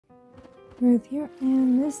right here,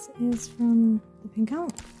 and this is from the Pink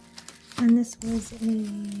Owl, and this was a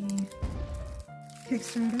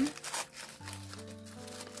Kickstarter,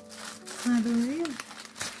 I believe.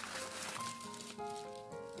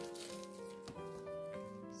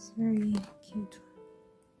 It's very cute.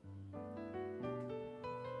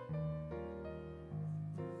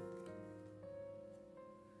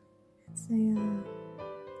 It's a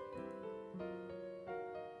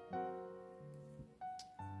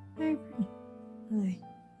very pretty. Really,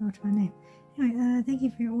 what's my name? Anyway, thank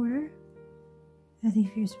you for your order. Thank you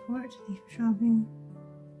for your support. Thank you for shopping.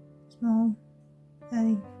 Small.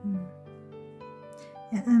 Thank you for.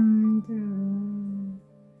 Yeah,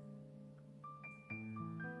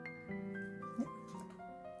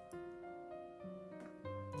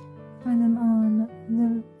 find them on the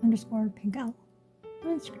 _Pink Owl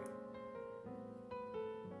on Instagram.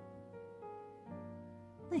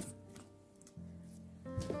 Nice.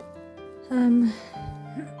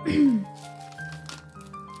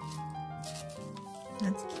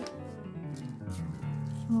 That's cute.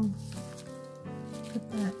 I'll put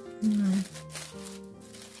that in my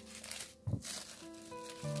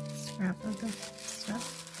scrapbook of stuff.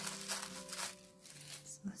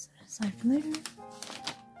 So let's set it aside for later.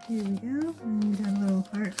 Here we go. And we got a little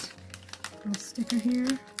heart, little sticker here.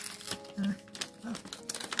 Oh.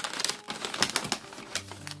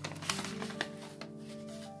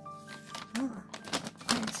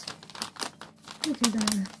 I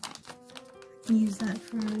could use that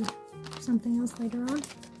for something else later on.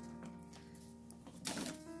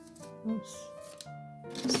 Oops.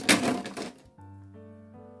 It's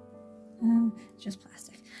just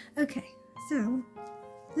plastic. Okay, so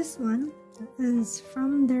this one is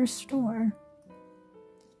from their store.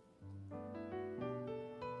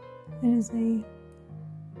 It is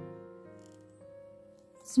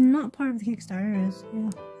it's not part of the Kickstarter, as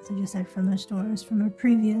I just said, from their store. It's from a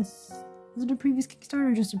previous. Was it a previous Kickstarter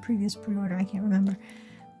or just a previous pre-order? I can't remember.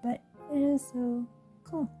 But it is so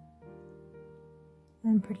cool.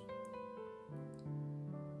 And pretty.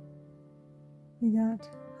 We got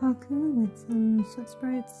Haku with some soot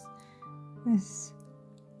sprites with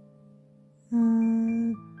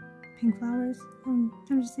pink flowers. I'm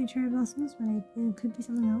trying to say cherry blossoms, but it could be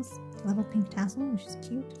something else. A little pink tassel, which is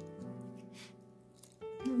cute.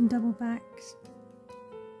 And double backs.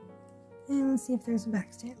 And let's see if there's a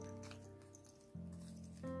back stamp.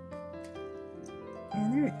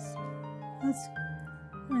 And there is. That's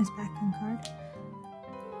a nice background card.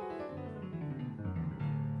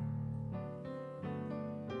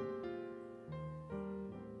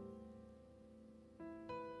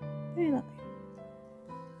 Very lovely.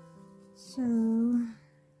 So,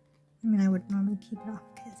 I mean, I would normally keep it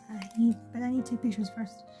off because I need to take pictures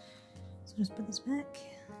first. So just put this back.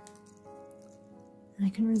 And I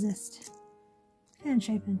can resist. And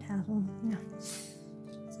shape and tassel, yeah.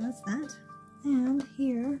 So that's that. And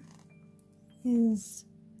here is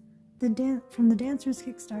the from the Dancers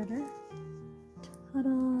Kickstarter.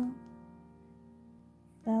 Ta-da!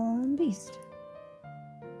 Belle and Beast.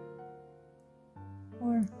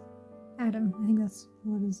 Or Adam, I think that's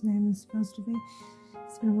what his name is supposed to be.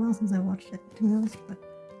 It's been a while since I watched it, to be honest, but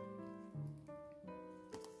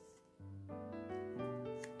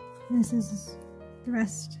this is the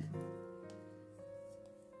rest.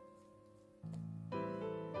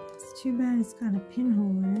 It's too bad it's got a pinhole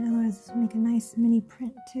in it, otherwise this would make a nice mini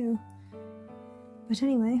print too. But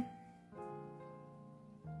anyway,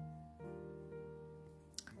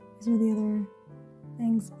 these are the other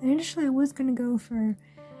things. And initially I was going to go for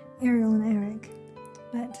Ariel and Eric,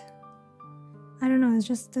 but I don't know, it's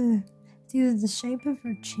just it's either the shape of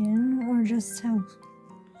her chin or just how,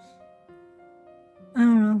 I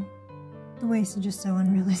don't know, the waist is just so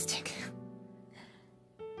unrealistic.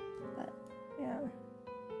 But yeah,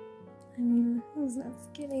 I mean, who's that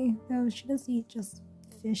skinny? Though she does eat just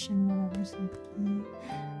fish and whatever, so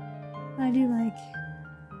I do like.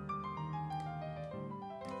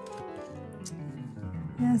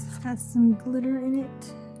 Yes, it's got some glitter in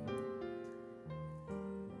it.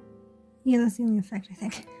 Yeah, that's the only effect, I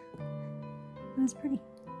think. But it's pretty.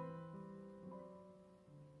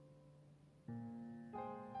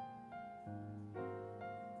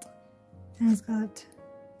 And it's got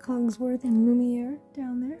Cogsworth and Lumiere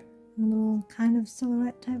down there. A little kind of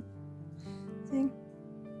silhouette type thing.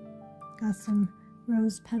 Got some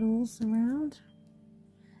rose petals around,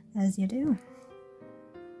 as you do.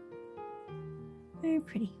 Very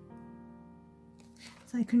pretty.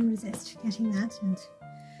 So I couldn't resist getting that, and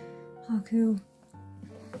Haku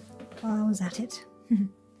while I was at it.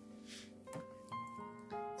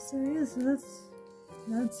 So yeah, so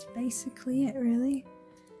that's basically it, really.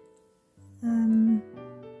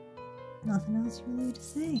 else really to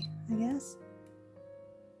say, I guess.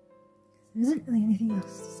 There isn't really anything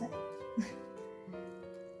else to say.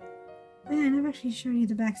 Oh yeah, I never actually showed you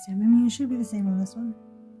the backstamp. I mean, it should be the same on this one.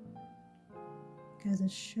 Because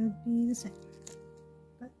it should be the same.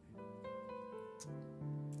 But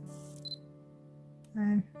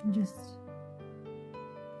I'm just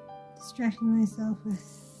distracting myself with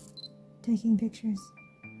taking pictures.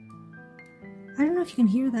 I don't know if you can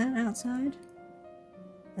hear that outside,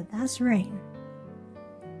 but that's rain.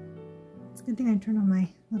 It's a good thing I turned on my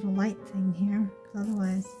little light thing here, because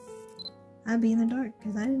otherwise I'd be in the dark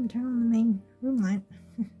because I didn't turn on the main room light.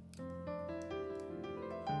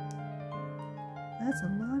 That's a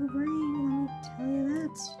lot of rain, let me tell you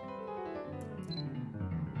that.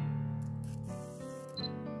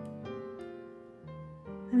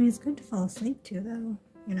 I mean, it's good to fall asleep too, though,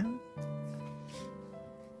 you know?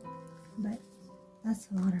 But that's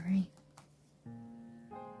a lot of rain.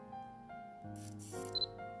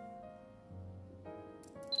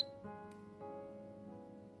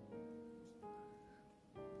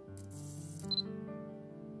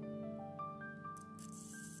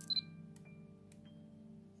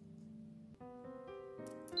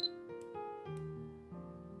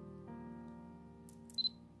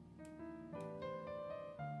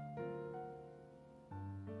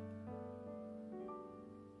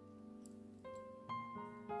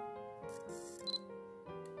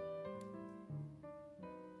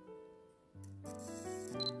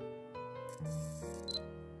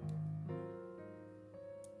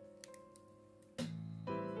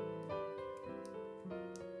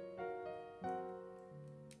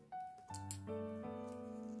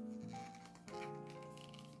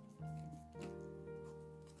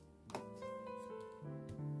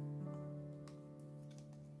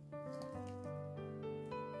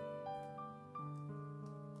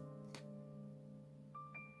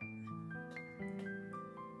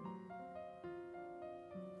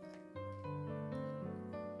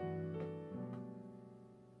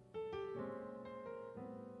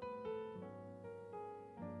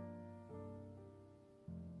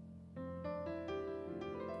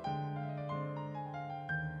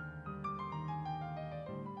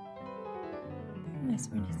 Nice,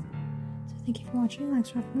 very nice. So thank you for watching. Like,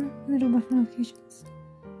 subscribe for more. Hit the bell for notifications.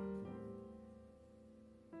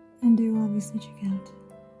 And do obviously check out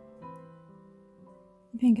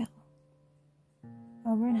the pink owl.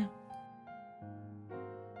 Over and out.